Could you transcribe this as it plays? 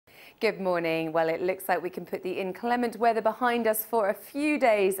Good morning. Well, it looks like we can put the inclement weather behind us for a few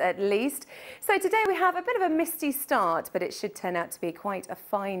days at least. So today we have a bit of a misty start, but it should turn out to be quite a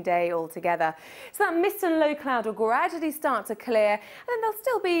fine day altogether. So that mist and low cloud will gradually start to clear, and then there'll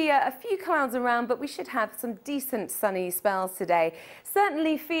still be a few clouds around, but we should have some decent sunny spells today.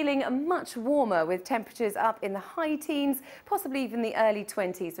 Certainly feeling much warmer with temperatures up in the high teens, possibly even the early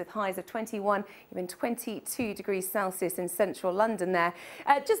 20s with highs of 21, even 22 degrees Celsius in central London there.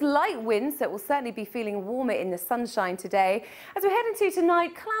 Just light winds that will certainly be feeling warmer in the sunshine today. As we head into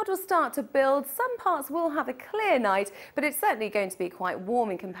tonight, cloud will start to build. Some parts will have a clear night, but it's certainly going to be quite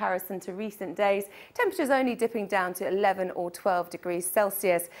warm in comparison to recent days. Temperatures only dipping down to 11 or 12 degrees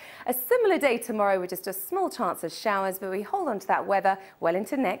Celsius. A similar day tomorrow with just a small chance of showers, but we hold on to that weather well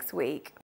into next week.